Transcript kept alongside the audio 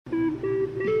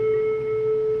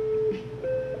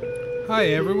Hi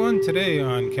everyone, today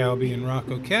on Calby and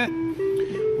Rocko Cat,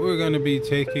 we're going to be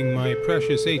taking my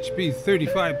precious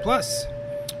HB35Plus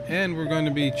and we're going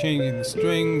to be changing the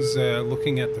strings,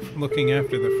 looking after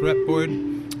the fretboard,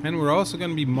 and we're also going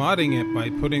to be modding it by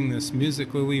putting this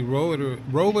Musically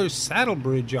roller saddle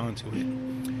bridge onto it.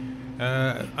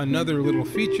 Another little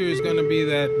feature is going to be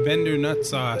that Bender nut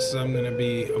sauce I'm going to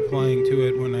be applying to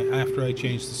it after I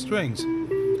change the strings.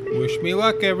 Wish me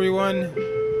luck, everyone!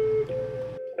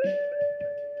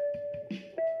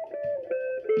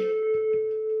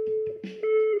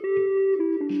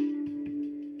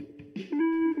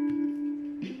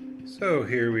 So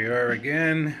here we are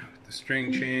again with the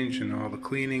string change and all the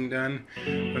cleaning done.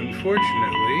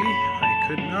 Unfortunately, I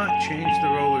could not change the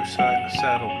roller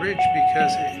saddle bridge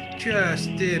because it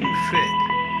just didn't fit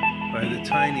by the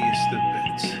tiniest of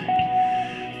bits.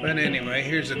 But anyway,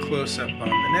 here's a close-up on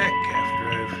the neck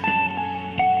after I've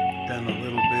done a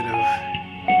little bit of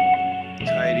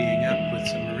tidying up with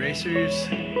some erasers.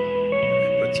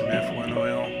 I put some F1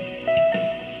 oil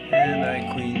and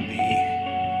I cleaned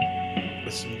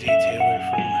some detailer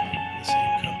from the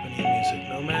same company, Music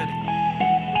Nomad,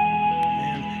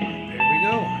 and there we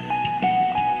go.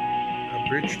 A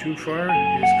bridge too far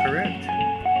is correct.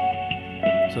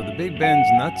 So the Big Ben's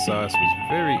nut sauce was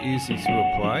very easy to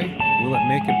apply. Will it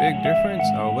make a big difference?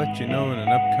 I'll let you know in an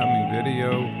upcoming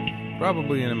video,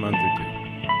 probably in a month or two.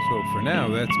 So for now,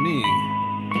 that's me,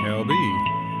 Calby,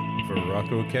 for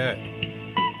Rocko Cat.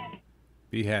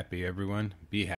 Be happy, everyone. Be happy.